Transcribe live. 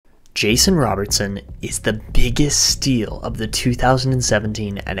Jason Robertson is the biggest steal of the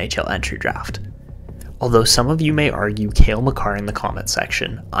 2017 NHL entry draft. Although some of you may argue Cale Makar in the comment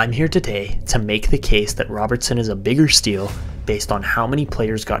section, I'm here today to make the case that Robertson is a bigger steal based on how many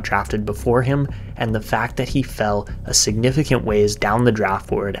players got drafted before him and the fact that he fell a significant ways down the draft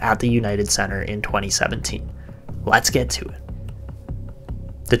board at the United Center in 2017. Let's get to it.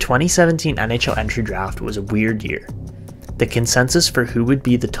 The 2017 NHL entry draft was a weird year. The consensus for who would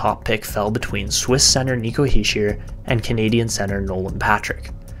be the top pick fell between Swiss center Nico Hischier and Canadian center Nolan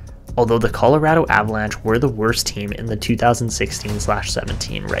Patrick. Although the Colorado Avalanche were the worst team in the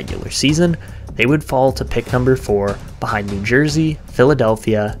 2016-17 regular season, they would fall to pick number 4 behind New Jersey,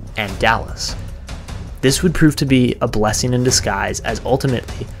 Philadelphia, and Dallas. This would prove to be a blessing in disguise, as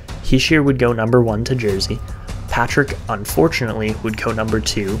ultimately Hischier would go number 1 to Jersey. Patrick, unfortunately, would go number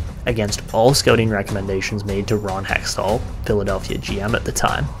 2 against all scouting recommendations made to Ron Hextall, Philadelphia GM at the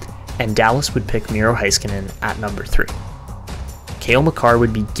time, and Dallas would pick Miro Heiskanen at number 3. Cale Makar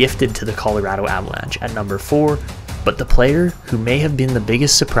would be gifted to the Colorado Avalanche at number 4, but the player who may have been the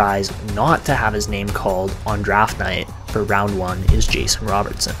biggest surprise not to have his name called on draft night for round 1 is Jason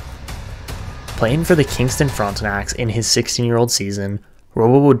Robertson. Playing for the Kingston Frontenacs in his 16-year-old season,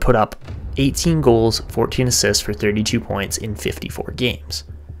 Robo would put up 18 goals, 14 assists for 32 points in 54 games.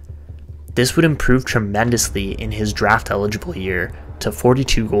 This would improve tremendously in his draft-eligible year to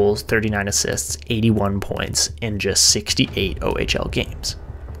 42 goals, 39 assists, 81 points in just 68 OHL games.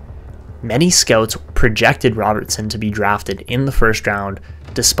 Many scouts projected Robertson to be drafted in the first round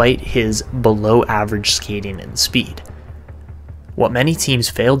despite his below-average skating and speed. What many teams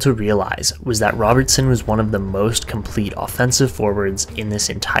failed to realize was that Robertson was one of the most complete offensive forwards in this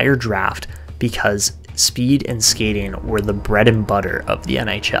entire draft because speed and skating were the bread and butter of the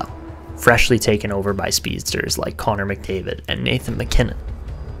NHL, freshly taken over by speedsters like Connor McDavid and Nathan MacKinnon.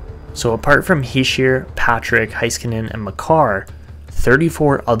 So apart from Hischier, Patrick, Heiskanen, and Makar,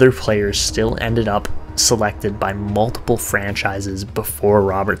 34 other players still ended up selected by multiple franchises before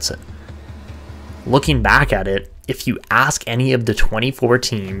Robertson. Looking back at it, if you ask any of the 24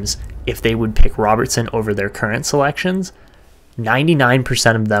 teams if they would pick Robertson over their current selections,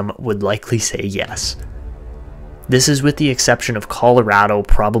 99% of them would likely say yes. This is with the exception of Colorado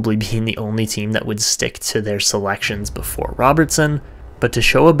probably being the only team that would stick to their selections before Robertson, but to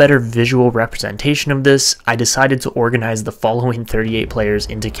show a better visual representation of this, I decided to organize the following 38 players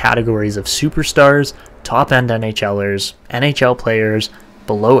into categories of superstars, top-end NHLers, NHL players,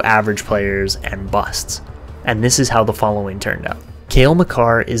 below-average players, and busts. And this is how the following turned out. Cale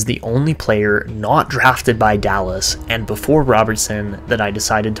Makar is the only player not drafted by Dallas and before Robertson that I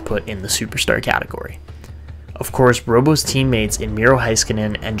decided to put in the superstar category. Of course, Robo's teammates in Miro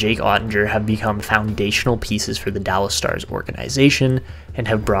Heiskanen and Jake Ottinger have become foundational pieces for the Dallas Stars organization and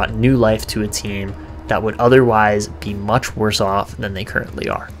have brought new life to a team that would otherwise be much worse off than they currently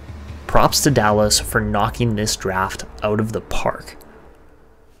are. Props to Dallas for knocking this draft out of the park.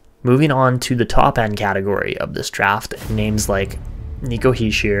 Moving on to the top end category of this draft, names like Nico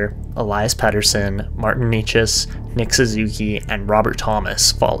Hischier, Elias Pettersson, Martin Necas, Nick Suzuki, and Robert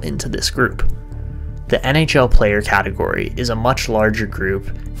Thomas fall into this group. The NHL player category is a much larger group,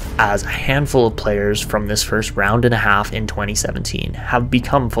 as a handful of players from this first round and a half in 2017 have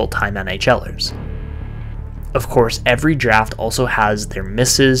become full-time NHLers. Of course, every draft also has their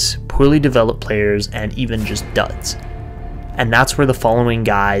misses, poorly developed players, and even just duds. And that's where the following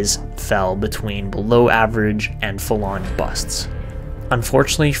guys fell between below average and full-on busts.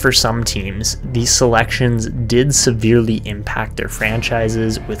 Unfortunately for some teams, these selections did severely impact their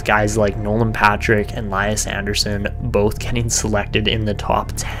franchises, with guys like Nolan Patrick and Elias Anderson both getting selected in the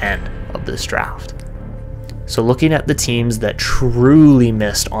top 10 of this draft. So looking at the teams that truly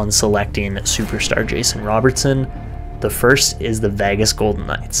missed on selecting superstar Jason Robertson, the first is the Vegas Golden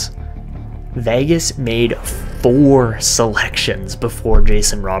Knights. Vegas made 4 selections before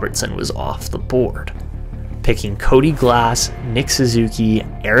Jason Robertson was off the board, picking Cody Glass, Nick Suzuki,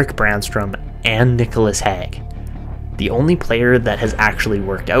 Eric Brandstrom, and Nicholas Hague. The only player that has actually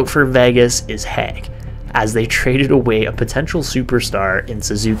worked out for Vegas is Hague, as they traded away a potential superstar in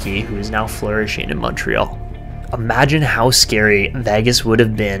Suzuki who is now flourishing in Montreal. Imagine how scary Vegas would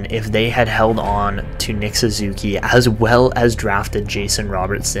have been if they had held on to Nick Suzuki as well as drafted Jason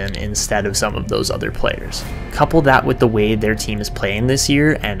Robertson instead of some of those other players. Couple that with the way their team is playing this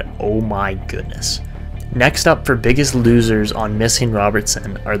year and oh my goodness. Next up for biggest losers on missing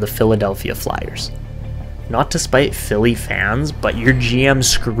Robertson are the Philadelphia Flyers. Not to spite Philly fans, but your GM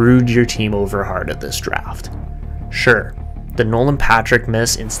screwed your team over hard at this draft. Sure, the Nolan Patrick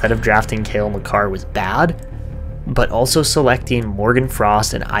miss instead of drafting Cale Makar was bad, but also selecting Morgan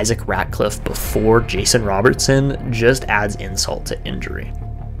Frost and Isaac Ratcliffe before Jason Robertson just adds insult to injury.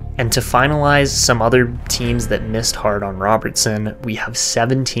 And to finalize some other teams that missed hard on Robertson, we have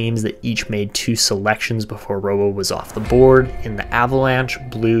 7 teams that each made 2 selections before Robo was off the board in the Avalanche,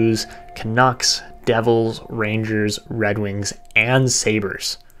 Blues, Canucks, Devils, Rangers, Red Wings, and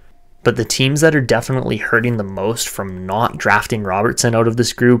Sabres. But the teams that are definitely hurting the most from not drafting Robertson out of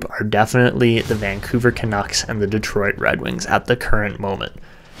this group are definitely the Vancouver Canucks and the Detroit Red Wings at the current moment.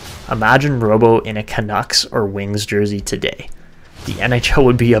 Imagine Robo in a Canucks or Wings jersey today. The NHL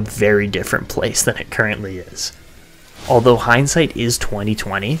would be a very different place than it currently is. Although hindsight is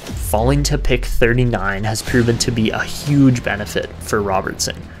 2020, falling to pick 39 has proven to be a huge benefit for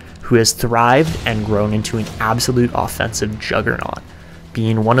Robertson, who has thrived and grown into an absolute offensive juggernaut,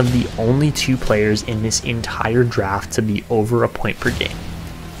 being one of the only 2 players in this entire draft to be over a point per game.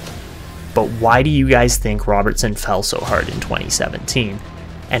 But why do you guys think Robertson fell so hard in 2017?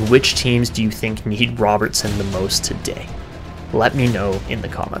 And which teams do you think need Robertson the most today? Let me know in the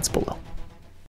comments below.